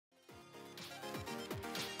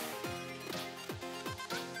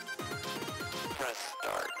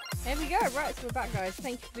Here we go. Right, so we're back, guys.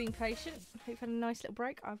 Thank you for being patient. Hope you've had a nice little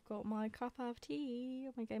break. I've got my cup of tea,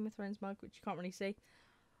 my Game of Thrones mug, which you can't really see.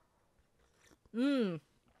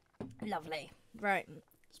 Lovely. Right.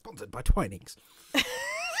 Sponsored by Twinings.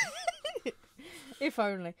 If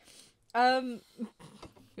only.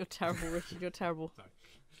 You're terrible, Richard. You're terrible.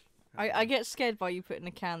 I get scared by you putting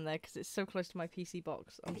a can there because it's so close to my PC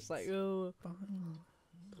box. I'm just like, oh.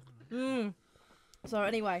 So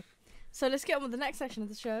anyway, so let's get on with the next section of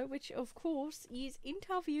the show, which of course is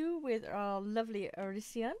interview with our lovely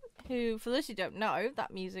Orician, who, for those who don't know,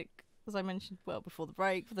 that music, as I mentioned well before the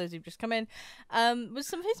break, for those who've just come in, was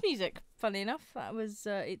some of his music. Funnily enough, that was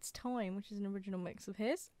It's Time, which is an original mix of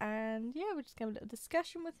his. And yeah, we're just going to have a little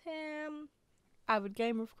discussion with him. Avid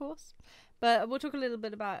gamer, of course. But we'll talk a little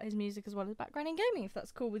bit about his music as well as background in gaming, if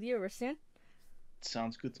that's cool with you, Orician.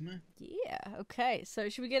 Sounds good to me. Yeah, okay. So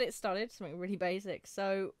should we get it started? Something really basic.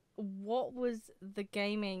 So what was the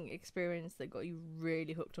gaming experience that got you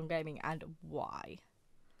really hooked on gaming, and why?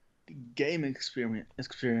 Game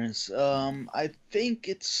experience. I think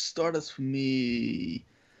it started for me.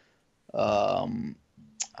 I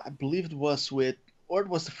believe it was with, or it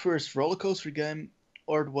was the first roller coaster game,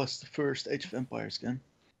 or it was the first Age of Empires game.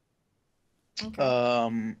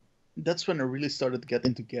 Okay. That's when I really started to get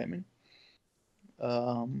into gaming.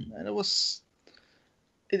 And it was,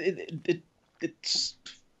 it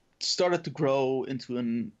started to grow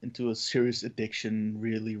into a serious addiction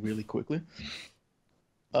really quickly.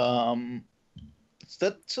 So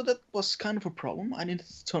that was kind of a problem. I needed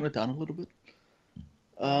to tone it down a little bit.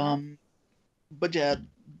 But yeah,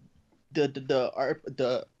 the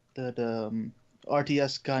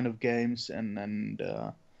RTS kind of games and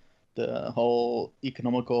the whole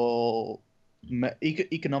economics,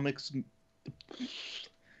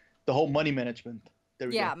 the whole money management. There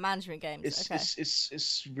we go. Management games.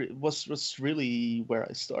 Was really where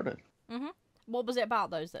I started. What was it about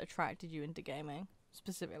those that attracted you into gaming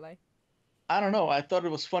specifically? I don't know. I thought it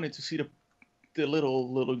was funny to see the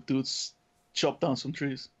little dudes chop down some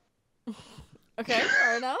trees. Okay,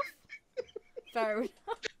 fair enough. Fair enough.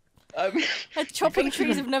 I mean, chopping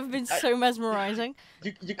trees have never been so mesmerizing.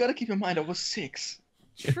 You gotta keep in mind I was 6.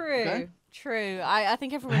 True, okay? True. I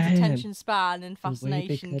think everyone's attention span and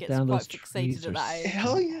fascination gets quite fixated at that age.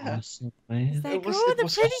 Hell yeah! Awesome, man. It's like, oh, the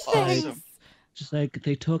pretty things. Awesome. Just like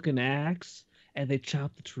they took an axe and they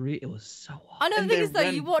chopped the tree. It was so awesome. I know, the And thing they is though,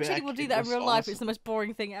 you ran watch back, people do it that in was real life, awesome. it's the most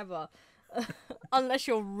boring thing ever. Unless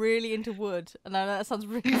you're really into wood. And I know that sounds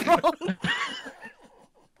really wrong.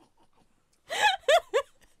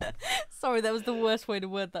 Sorry, that was the worst way to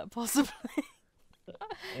word that possibly.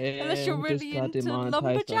 Unless you're really into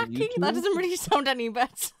lumberjacking, that doesn't really sound any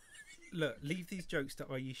better. Look, leave these jokes to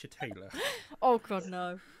Aisha Taylor. Oh god,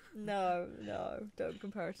 no. No, don't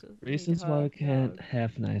compare it to Reasons her. why I can't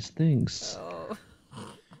have nice things. Oh.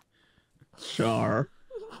 Char.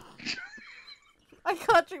 I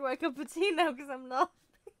can't drink my cup of tea now because I'm laughing.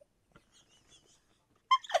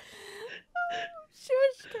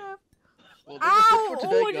 Shush, Cap. Well, Ow! that was it for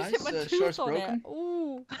today, I guys. just hit my Shar's tooth on broken. it.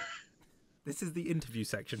 Ooh. This is the interview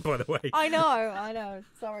section, by the way. I know.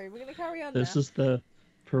 Sorry, we're gonna carry on This now. is the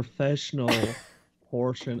professional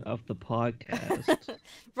portion of the podcast.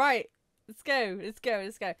 Right, let's go.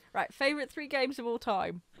 Right, favorite 3 games of all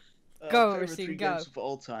time. Go, favorite Orician, 3 go. games of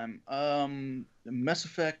all time. Mass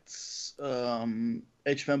Effect,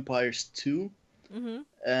 Age of Empires 2,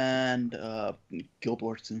 and Guild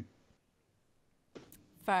Wars 2.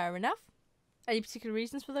 Fair enough. Any particular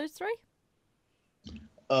reasons for those 3?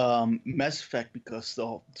 Mass Effect because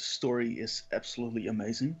the story is absolutely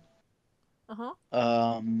amazing.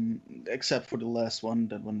 Except for the last one,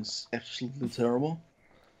 that one is absolutely terrible.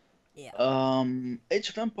 Yeah. Age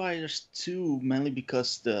of Empires 2 mainly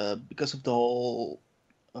because of the whole.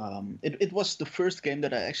 It was the first game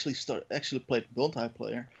that I actually played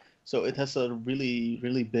multiplayer, so it has a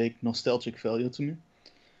really big nostalgic value to me.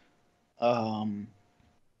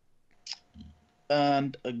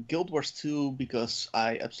 And Guild Wars 2 because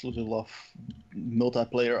I absolutely love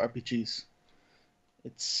multiplayer RPGs.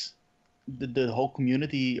 It's the whole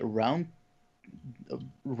community around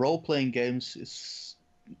role-playing games is.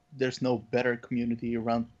 There's no better community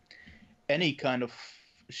around any kind of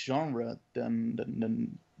genre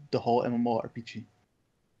than the whole MMORPG.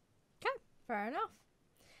 Okay, fair enough.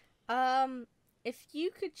 If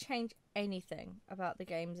you could change anything about the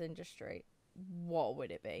games industry, what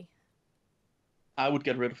would it be? I would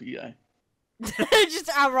get rid of EA. Just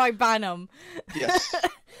outright ban them. Yes.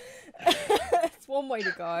 It's one way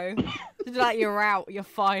to go. Just like, you're out, you're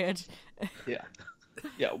fired. Yeah.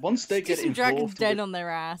 Yeah, once they Just get some involved Dragon's Den with... on their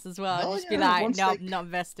ass as well. Oh, Just yeah, be like, once no, they- I'm not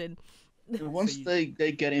invested. And once you-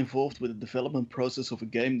 they get involved with the development process of a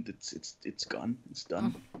game, it's gone. It's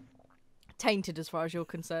done. Tainted as far as you're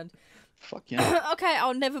concerned. Fuck yeah. Okay,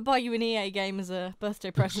 I'll never buy you an EA game as a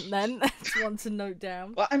birthday present then. That's one to note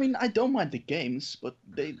down. Well, I mean, I don't mind the games, but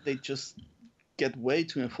they just get way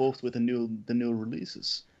too involved with the new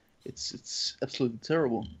releases. It's absolutely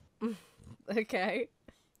terrible. Okay.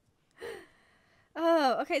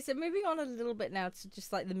 Oh, okay. So moving on a little bit now to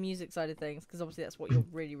just like the music side of things, because obviously that's what you're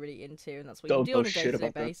really, really into, and that's what you Don't do know on a shit day-to-day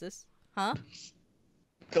about that. basis. Huh?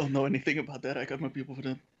 Don't know anything about that. I got my people for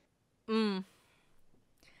that. Mm.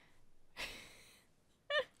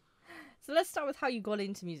 So let's start with how you got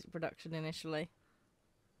into music production initially.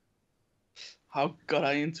 How got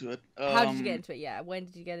I into it? How did you get into it? Yeah, when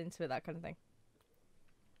did you get into it? That kind of thing.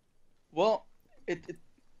 Well,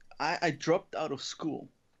 I dropped out of school,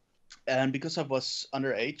 and because I was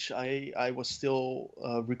underage, I was still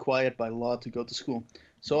required by law to go to school.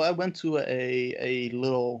 So I went to a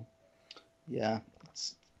little, yeah,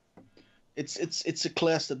 it's a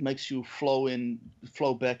class that makes you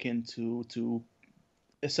flow back into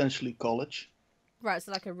essentially college. Right,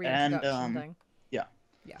 so like a reintroduction thing. Yeah.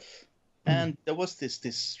 Yeah. And there was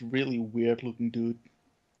this really weird looking dude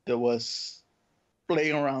that was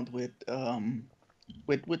playing around with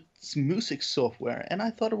music software, and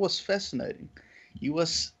I thought it was fascinating. He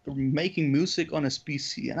was making music on his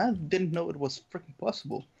PC, and I didn't know it was freaking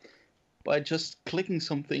possible. By just clicking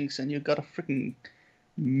some things, and you got a freaking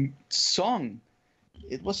song.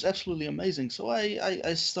 It was absolutely amazing. So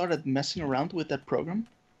I started messing around with that program,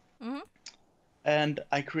 Mhm. and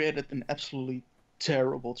I created an absolutely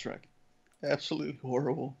terrible track. Absolutely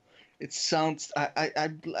horrible. It sounds. I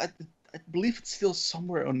believe it's still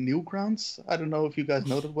somewhere on Newgrounds. I don't know if you guys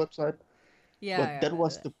know that website, Yeah. but yeah, that I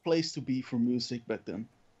was know the place to be for music back then.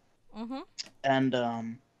 that. Mhm.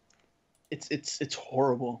 And it's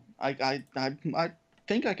horrible. I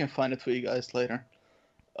think I can find it for you guys later.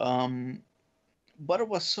 But it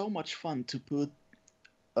was so much fun to put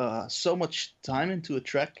so much time into a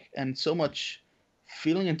track and so much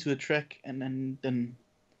feeling into a track, and then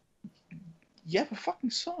you have a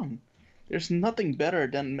fucking song. There's nothing better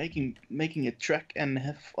than making a track and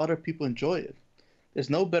have other people enjoy it. There's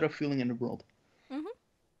no better feeling in the world.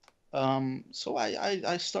 So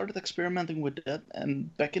I started experimenting with that,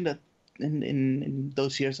 and back in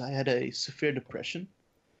those years I had a severe depression,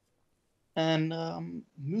 and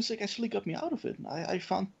music actually got me out of it. I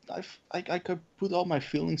found I could put all my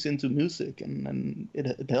feelings into music, and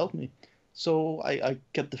it helped me. So I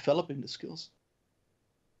kept developing the skills,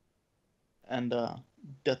 and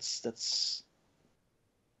that's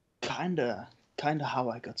kinda how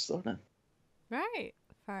I got started. Right.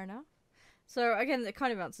 Fair enough. So again, it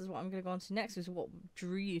kind of answers what I'm going to go on to next, is what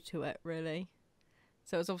drew you to it, really.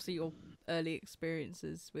 So it's obviously your early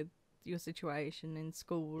experiences with your situation in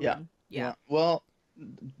school. Yeah, And, yeah. Well,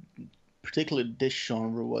 particularly this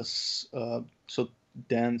genre was so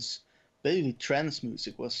dance, basically trance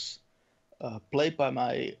music was played by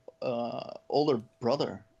my older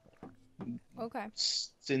brother Okay.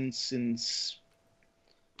 since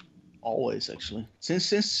always, actually,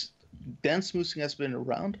 since dance music has been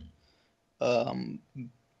around. Um,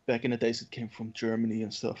 Back in the days, it came from Germany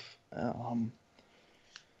and stuff.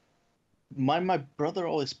 My brother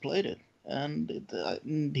always played it,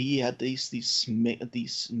 and he had these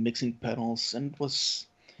mixing pedals, and it was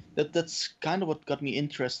that's kind of what got me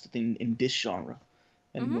interested in this genre,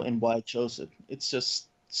 and why I chose it. It's just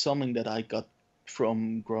something that I got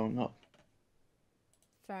from growing up.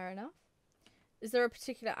 Fair enough. Is there a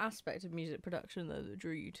particular aspect of music production though that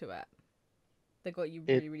drew you to it? That got you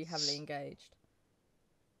really, really heavily It's engaged?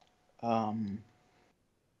 um,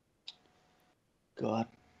 God,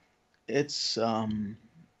 it's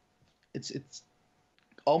it's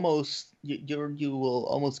almost you will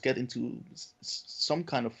almost get into some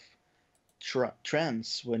kind of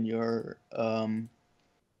trance when you're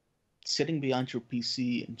sitting behind your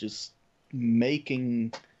PC and just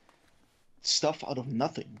making stuff out of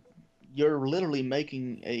nothing. You're literally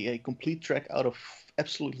making a complete track out of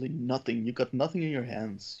absolutely nothing. You got nothing in your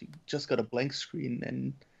hands. You just got a blank screen,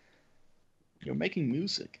 and you're making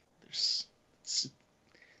music. It's,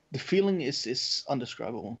 the feeling is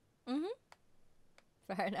undescribable.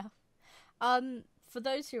 Fair enough. For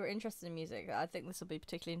those who are interested in music, I think this will be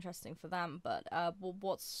particularly interesting for them. But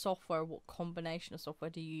what software, what combination of software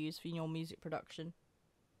do you use for your music production?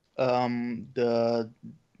 The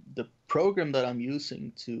program that I'm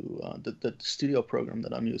using the studio program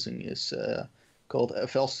that I'm using is called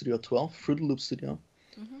FL Studio 12, Fruit Loop Studio.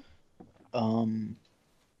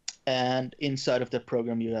 And inside of that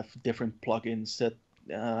program, you have different plugins that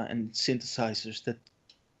and synthesizers that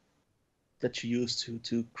that you use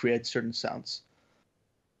to create certain sounds.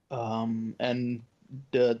 And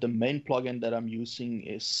the main plugin that I'm using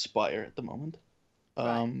is Spire at the moment.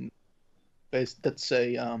 Right. That's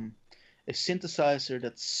a synthesizer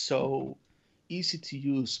that's so easy to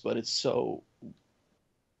use, but it's so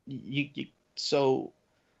so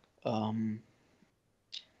um,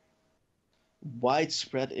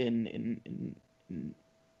 widespread in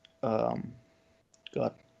um,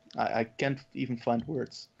 God, I can't even find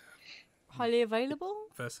words. Highly available?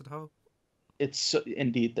 Versatile. It's so,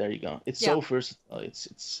 indeed, there you go. It's Yeah. so versatile.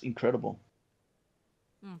 It's incredible.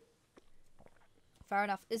 Fair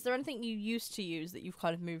enough. Is there anything you used to use that you've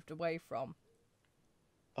kind of moved away from?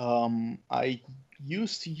 I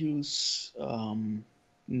used to use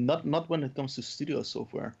not when it comes to studio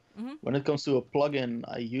software. Mhm. When it comes to a plugin,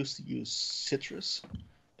 I used to use Citrus.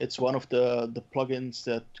 It's one of the plugins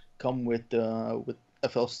that come with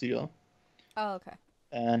FL Studio, Oh, okay.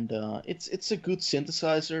 and it's a good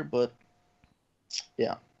synthesizer, but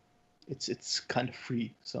yeah, it's kind of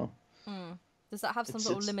free, so Does that have some It's-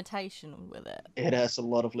 sort of it's- limitation with it? it has a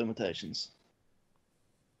lot of limitations.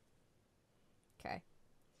 Okay.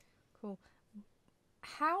 Cool.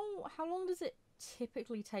 How long does it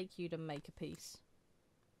typically take you to make a piece?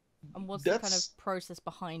 And what's the kind of That's- process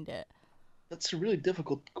behind it? That's a really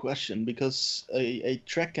difficult question because a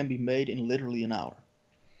track can be made in literally an hour.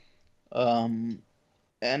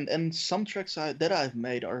 And some tracks that I've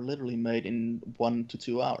made are literally made in 1 to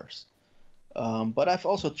 2 hours. But I've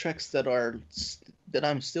also tracks that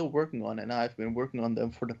I'm still working on, and I've been working on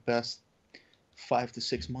them for the past 5 to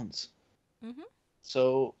 6 months. Mhm.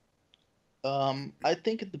 So I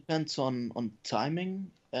think it depends on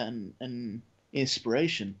timing and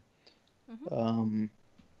inspiration. Mhm.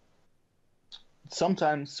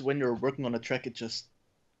 Sometimes when you're working on a track, it just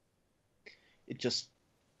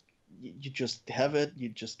you just have it, you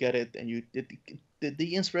just get it, and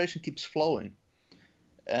the inspiration keeps flowing.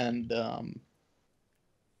 And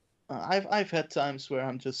I've had times where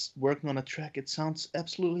I'm just working on a track, it sounds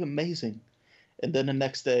absolutely amazing, and then the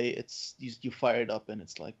next day you fire it up and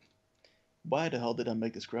it's like, why the hell did I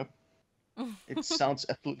make this crap? It sounds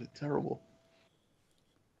absolutely terrible.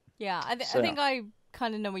 Yeah, I So, think I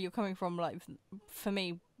kind of know where you're coming from. Like, for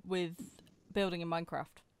me, with building in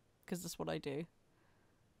Minecraft, because that's what I do.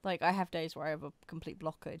 Like, I have days where I have a complete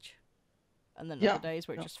blockage, and then Yeah, other days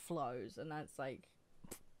where it yeah. just flows, and that's like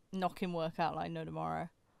knocking work out like no tomorrow.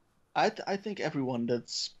 I think everyone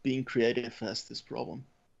that's being creative has this problem.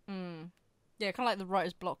 Yeah, kind of like the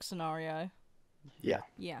writer's block scenario. Yeah.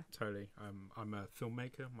 Yeah. Totally. I'm a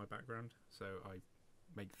filmmaker, my background, so I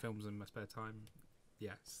make films in my spare time.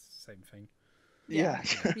 Yeah, same thing. Yeah.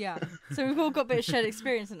 Yeah. So we've all got a bit of shared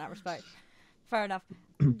experience in that respect. Fair enough.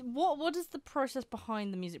 What does the process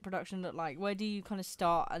behind the music production look like? Where do you kind of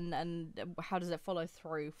start, and how does it follow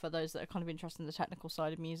through for those that are kind of interested in the technical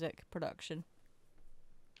side of music production?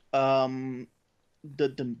 Um,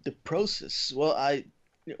 the process. Well,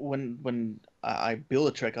 when I build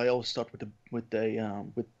a track, I always start with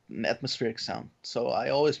an atmospheric sound. So I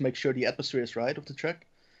always make sure the atmosphere is right of the track,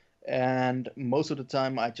 and most of the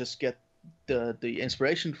time I just get the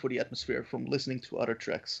inspiration for the atmosphere from listening to other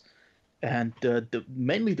tracks, and the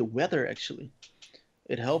mainly the weather actually.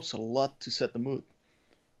 It helps a lot to set the mood.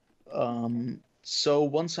 So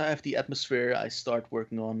once I have the atmosphere, I start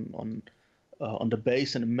working on the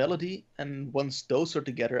bass and the melody, and once those are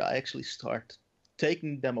together, I actually start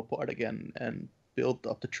taking them apart again and build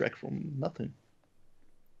up the track from nothing.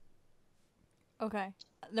 Okay.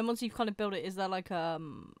 Then once you've kind of built it, is there like a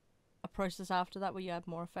process after that where you add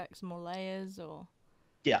more effects, more layers, or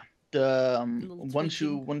Yeah, the little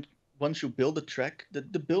tweaking? once you build a track, the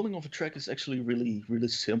building of a track is actually really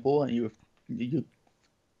simple, and you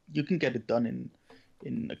you can get it done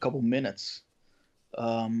in a couple minutes.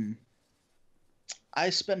 Um, I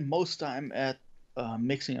spend most time at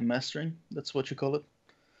mixing and mastering. That's what you call it.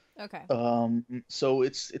 Okay. So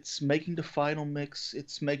it's making the final mix.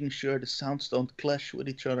 It's making sure the sounds don't clash with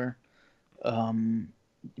each other. Um,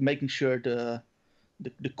 Making sure the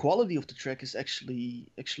quality of the track is actually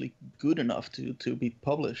good enough to be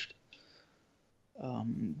published.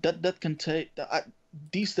 That can take.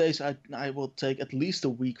 These days, I will take at least a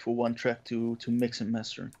week for one track to mix and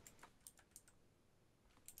master.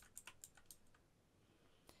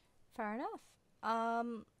 Fair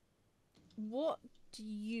enough. What do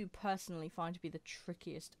you personally find to be the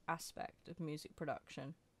trickiest aspect of music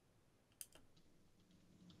production?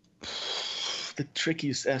 The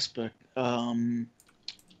trickiest aspect. The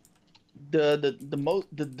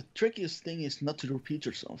trickiest thing is not to repeat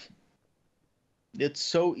yourself. It's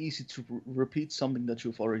so easy to repeat something that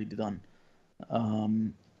you've already done.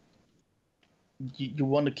 Um, you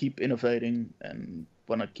want to keep innovating and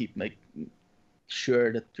want to keep making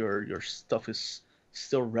sure that your stuff is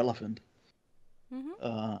still relevant.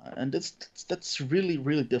 And that's really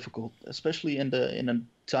really difficult, especially in a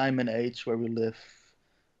time and age where we live,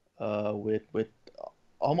 with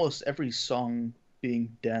almost every song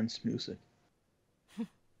being dance music.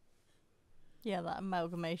 Yeah, that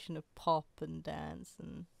amalgamation of pop and dance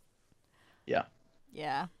and Yeah.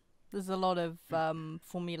 yeah, there's a lot of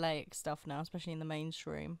formulaic stuff now, especially in the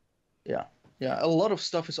mainstream. Yeah, yeah. A lot of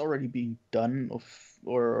stuff is already being done,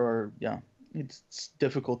 or yeah, it's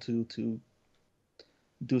difficult to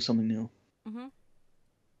do something new.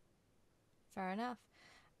 Fair enough.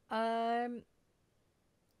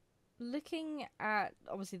 Looking at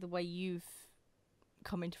obviously the way you've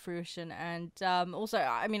come into fruition, and also,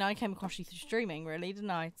 I mean, I came across you through streaming, really, didn't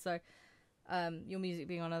I? So, your music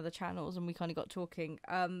being on other channels, and we kind of got talking.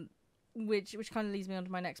 Which kind of leads me on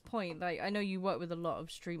to my next point. Like, I know you work with a lot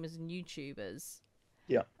of streamers and YouTubers.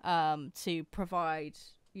 Yeah. To provide,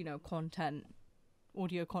 content,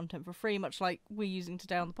 audio content for free, much like we're using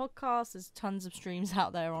today on the podcast. There's tons of streams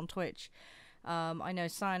out there on Twitch. I know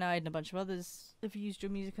Cyanide and a bunch of others have used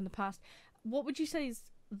your music in the past. What would you say is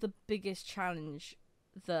the biggest challenge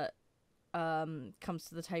that comes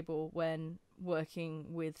to the table when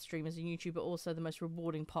working with streamers and YouTube, but also the most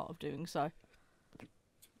rewarding part of doing so?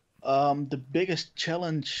 The biggest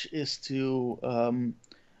challenge is to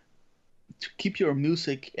keep your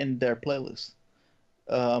music in their playlist,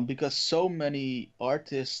 because so many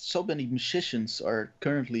artists, so many musicians are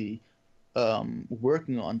currently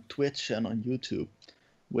working on Twitch and on YouTube,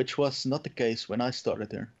 which was not the case when I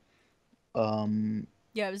started there.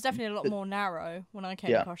 Yeah, it was definitely a lot more narrow when I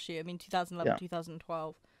came across you. I mean, 2011,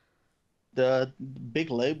 2012. The big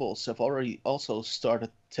labels have already also started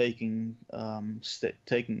taking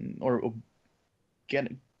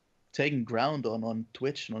ground on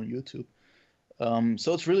Twitch and on YouTube.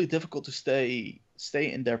 So it's really difficult to stay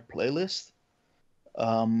in their playlist.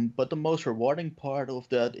 But the most rewarding part of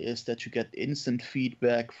that is that you get instant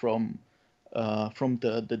feedback from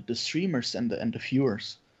the streamers and the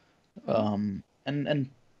viewers. And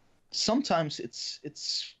sometimes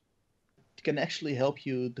it can actually help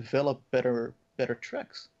you develop better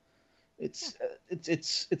tracks. It's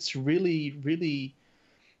really really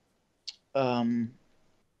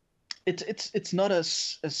it's not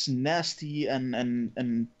as nasty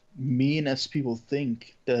and mean as people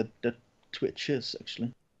think that Twitch is,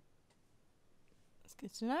 actually. It's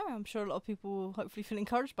good to know. I'm sure a lot of people will hopefully feel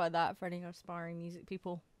encouraged by that, for any aspiring music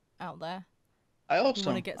people out there. I hope so.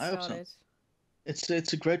 Want to get started.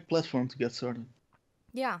 It's a great platform to get started.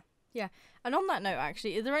 Yeah. And on that note,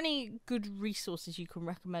 actually, are there any good resources you can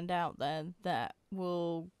recommend out there that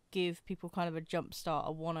will give people kind of a jump start,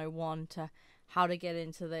 a 101 to how to get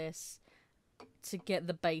into this, to get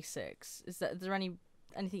the basics? Is there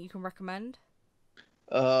anything you can recommend?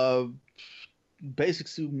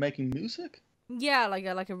 Basics to making music? Yeah,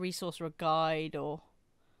 like a resource or a guide or.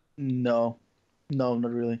 No, not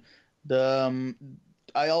really.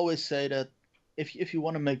 I always say that if you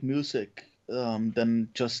want to make music, then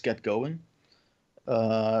just get going.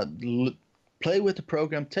 Play with the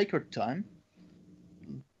program. Take your time.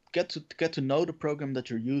 Get to know the program that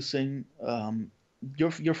you're using.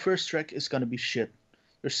 Your first track is gonna be shit.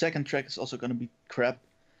 Your second track is also gonna be crap.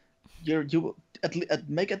 You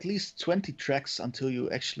make at least 20 tracks until you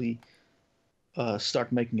actually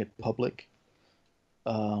start making it public.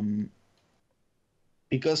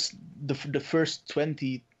 Because the first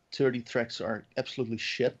 20, 30 tracks are absolutely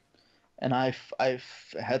shit, and I've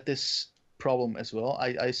had this problem as well.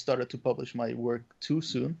 I started to publish my work too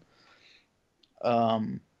soon.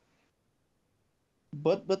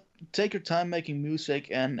 But take your time making music,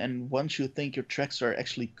 and once you think your tracks are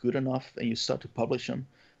actually good enough and you start to publish them,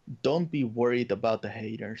 don't be worried about the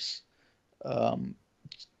haters.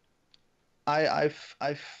 I've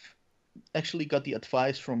actually got the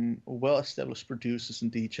advice from well-established producers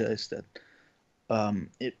and DJs that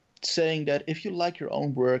saying that if you like your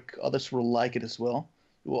own work, others will like it as well.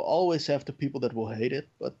 You will always have the people that will hate it,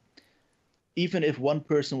 but even if one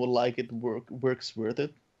person will like it, work's worth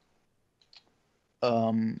it.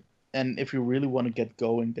 And if you really want to get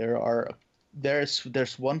going,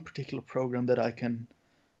 there's one particular program that I can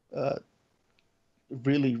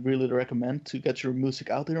really recommend to get your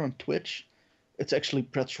music out there on Twitch. It's actually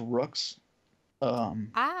Pretzel Rocks.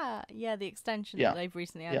 Yeah, the extension that they've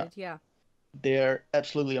recently added. Yeah. They're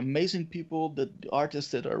absolutely amazing people. The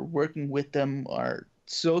artists that are working with them are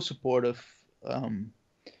so supportive.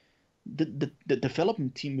 The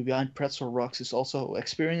development team behind Pretzel Rocks is also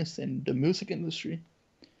experienced in the music industry.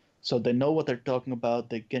 so they know what they're talking about.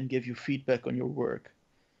 They can give you feedback on your work.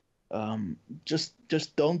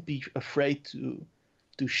 Just don't be afraid to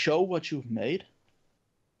show what you've made,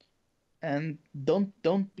 and don't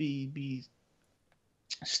be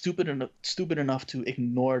stupid enough to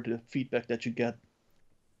ignore the feedback that you get,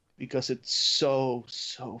 because it's so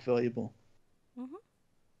valuable. Mm-hmm.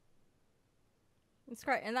 It's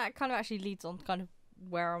great, and that kind of actually leads on to kind of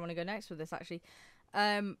where I want to go next with this. Actually,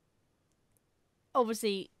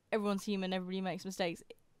 obviously everyone's human, everybody makes mistakes.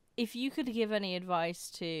 If you could give any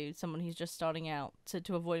advice to someone who's just starting out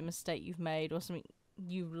to avoid a mistake you've made or something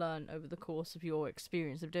you've learned over the course of your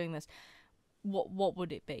experience of doing this, what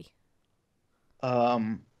would it be?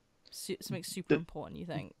 Something super important, you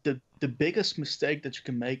think? The biggest mistake that you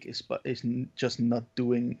can make is just not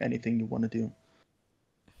doing anything you want to do.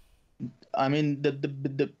 I mean,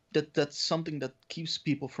 that's something that keeps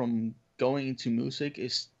people from going into music,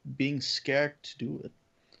 is being scared to do it.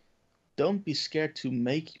 Don't be scared to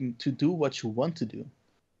do what you want to do.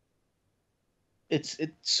 It's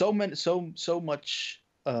so much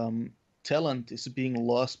talent is being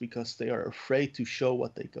lost because they are afraid to show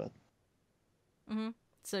what they got. Mm-hmm.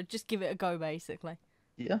 So just give it a go, basically.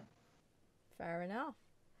 Yeah. Fair enough.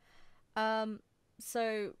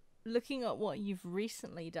 So looking at what you've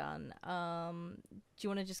recently done, do you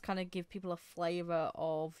want to just kind of give people a flavour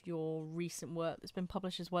of your recent work that's been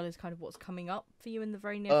published, as well as kind of what's coming up for you in the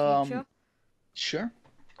very near future? Sure.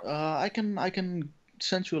 I can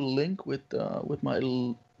send you a link with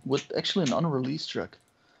actually an unreleased track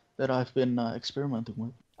that I've been experimenting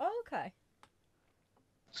with. Oh, okay.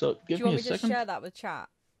 So give me a second. Do you want me to just share that with chat?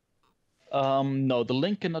 No, the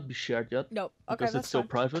link cannot be shared yet. No, okay, because that's it's still fine.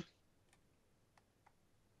 private.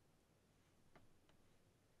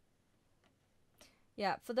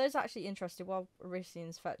 Yeah, for those actually interested, while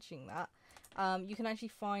Orician's fetching that, you can actually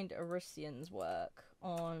find Orician's work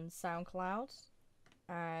on SoundCloud,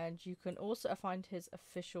 and you can also find his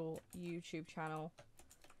official YouTube channel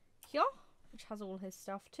here, which has all his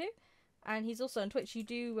stuff too. And he's also on Twitch. You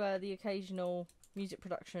do the occasional music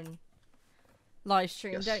production live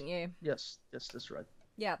stream, Yes. don't you? Yes, that's right.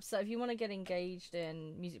 Yeah, so if you want to get engaged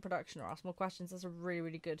in music production or ask more questions, that's a really,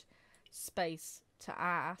 really good space to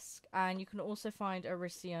ask. And you can also find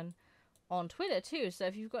Orician on Twitter too. So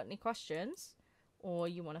if you've got any questions, or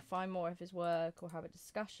you want to find more of his work or have a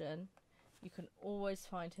discussion, you can always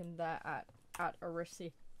find him there at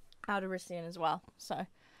Orician as well. So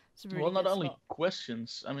it's a really Well, not good only spot.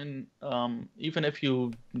 questions. I mean, even if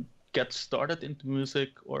you get started into music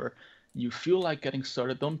or you feel like getting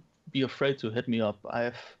started, don't be afraid to hit me up.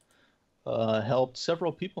 I've helped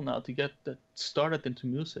several people now to get started into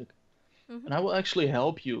music. Mm-hmm. And I will actually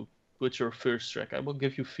help you with your first track. I will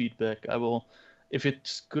give you feedback. I will, if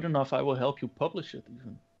it's good enough, I will help you publish it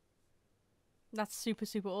even. That's super,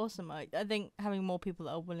 super awesome. I think having more people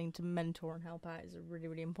that are willing to mentor and help out is a really,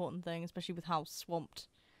 really important thing, especially with how swamped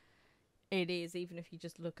it is, even if you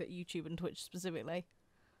just look at YouTube and Twitch specifically.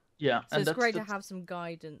 Yeah, So and it's great to have some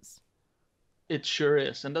guidance. It sure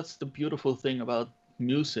is, and that's the beautiful thing about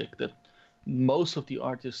music, that most of the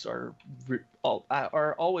artists are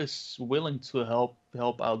always willing to help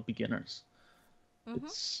out beginners. Mm-hmm.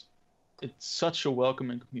 It's such a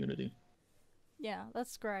welcoming community. Yeah,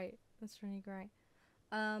 that's great. That's really great.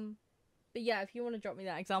 But yeah, if you want to drop me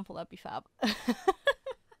that example, that'd be fab.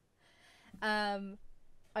 I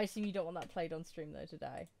assume you don't want that played on stream though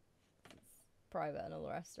today. It's private and all the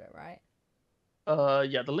rest of it, right?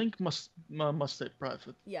 Yeah, the link must stay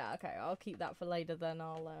private. Yeah, okay. I'll keep that for later then.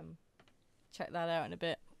 I'll check that out in a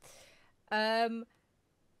bit.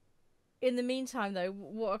 In the meantime though,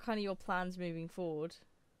 what are kind of your plans moving forward?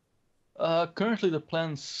 Currently the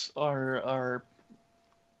plans are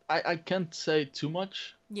I can't say too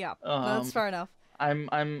much. Yeah, that's fair enough.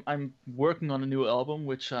 I'm working on a new album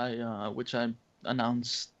which I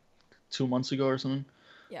announced 2 months ago or something.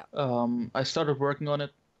 Yeah. I started working on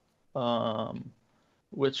it,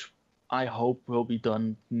 which I hope will be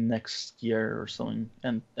done next year or something,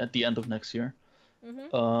 and at the end of next year.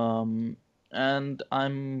 Mm-hmm. And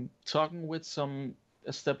I'm talking with some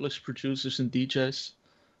established producers and DJs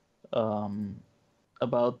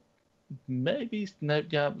about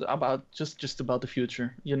about just about the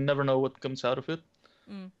future. You never know what comes out of it.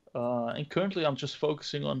 And currently I'm just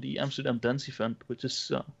focusing on the Amsterdam Dance event, which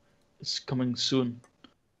is coming soon.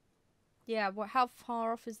 Yeah, how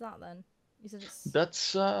far off is that then? You said it's...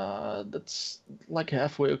 That's like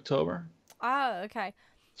halfway October. Ah, okay.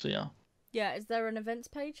 So yeah. Yeah, is there an events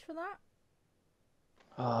page for that?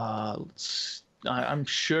 I'm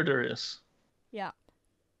sure there is. Yeah.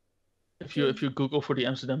 If you Google for the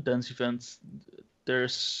Amsterdam Dance event,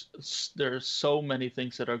 there's so many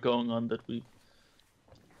things that are going on that we.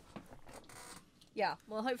 Yeah,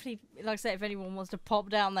 well, hopefully, like I say, if anyone wants to pop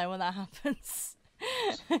down there when that happens,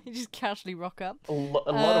 you just casually rock up. A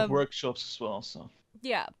lot of workshops as well, so.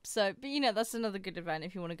 Yeah, so, but you know, that's another good event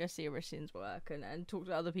if you want to go see Orician's work and talk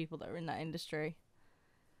to other people that are in that industry.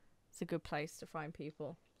 It's a good place to find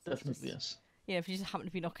people. So Definitely, yes. You know, if you just happen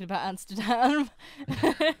to be knocking about Amsterdam.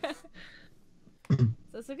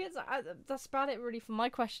 So good. So that's about it really for my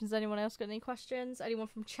questions. Anyone else got any questions? Anyone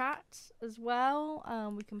from chat as well?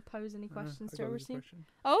 We can pose any questions to Orician.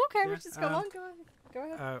 Oh, okay, Yeah, Just go on.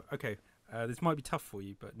 Go ahead. Okay, this might be tough for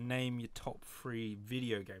you, but name your top 3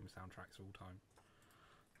 video game soundtracks of all time.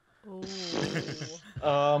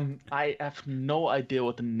 Ooh. I have no idea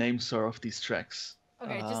what the names are of these tracks.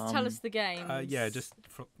 Okay, just tell us the games. Yeah, just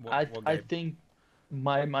what game? I think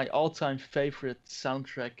my all-time favorite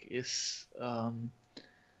soundtrack is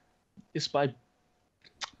by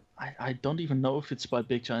I don't even know if it's by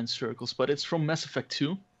Big Giant Circles, but it's from Mass Effect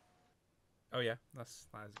 2. Oh yeah, that is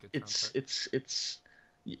a good soundtrack. It's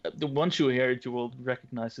the once you hear it, you will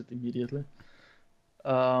recognize it immediately.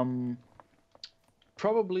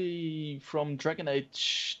 Probably from Dragon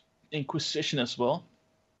Age Inquisition as well.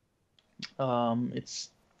 It's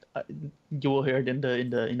you will hear it in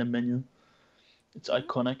the menu. It's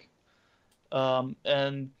iconic.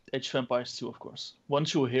 And Age of Empires 2, of course.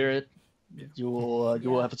 Once you hear it, you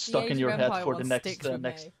will have it stuck in your head for the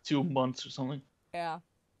next 2 months or something. Yeah.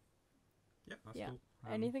 Yeah, that's cool.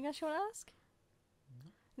 Anything else you want to ask?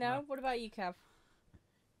 No? What about you, Kev?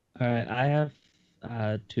 Alright, I have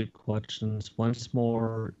 2 questions. One's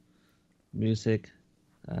more music,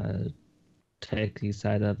 techie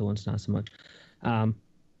side, the other one's not so much.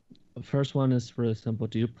 First one is really simple.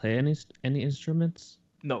 Do you play any instruments?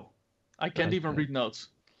 No. I can't even read notes.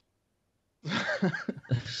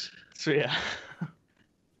 So yeah.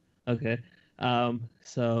 Okay.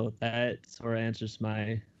 So that sort of answers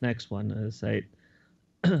my next one. Is like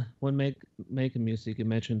when making music, you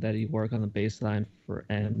mentioned that you work on the bass line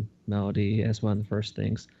and melody as one of the first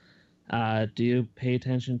things. Do you pay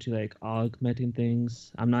attention to like augmenting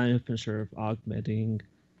things? I'm not even sure if augmenting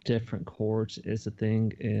different chords is a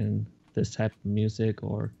thing in this type of music,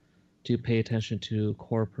 or do you pay attention to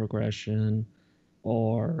chord progression?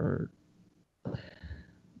 Or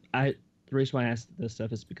the reason why I asked this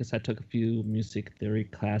stuff is because I took a few music theory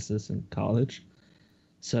classes in college,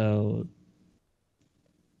 so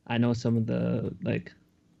I know some of the like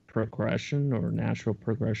progression or natural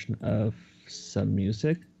progression of some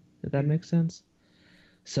music, if that makes sense.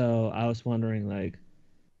 So I was wondering, like,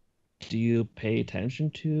 do you pay attention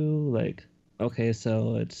to like, okay,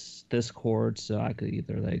 so it's this chord, so I could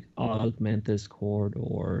either like augment this chord,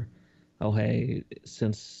 or oh hey,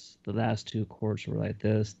 since the last 2 chords were like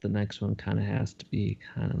this, the next one kind of has to be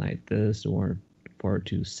kind of like this, or for it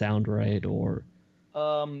to sound right, or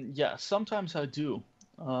yeah, sometimes I do.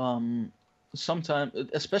 Sometimes,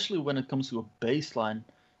 especially when it comes to a bass line,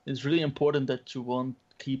 it's really important that you won't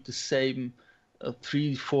keep the same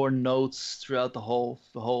 3-4 notes throughout the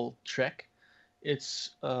whole track.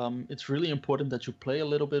 It's really important that you play a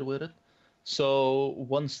little bit with it. So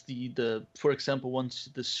once for example, once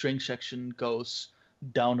the string section goes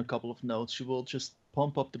down a couple of notes, you will just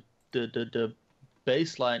pump up the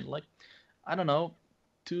bass line, like, I don't know,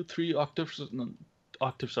 2-3 octaves. No,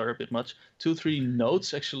 octaves are a bit much. 2-3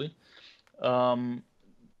 notes actually.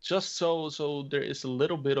 Just so there is a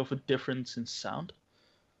little bit of a difference in sound.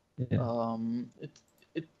 yeah.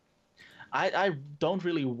 I don't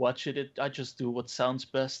really watch it. I just do what sounds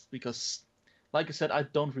best, because, like I said, I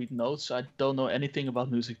don't read notes. I don't know anything about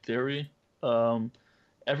music theory.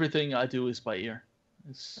 Everything I do is by ear.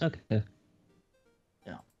 Okay.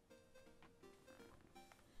 Yeah.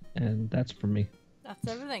 And that's for me. That's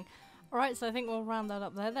everything. Alright, so I think we'll round that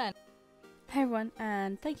up there then. Hey everyone,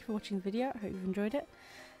 and thank you for watching the video. I hope you've enjoyed it.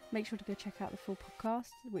 Make sure to go check out the full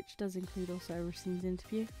podcast, which does include also Orician's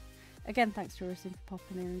interview. Again, thanks to Orician for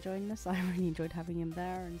popping in and joining us. I really enjoyed having him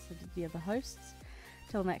there, and so did the other hosts.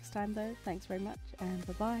 Till next time though, thanks very much, and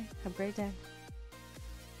bye bye. Have a great day.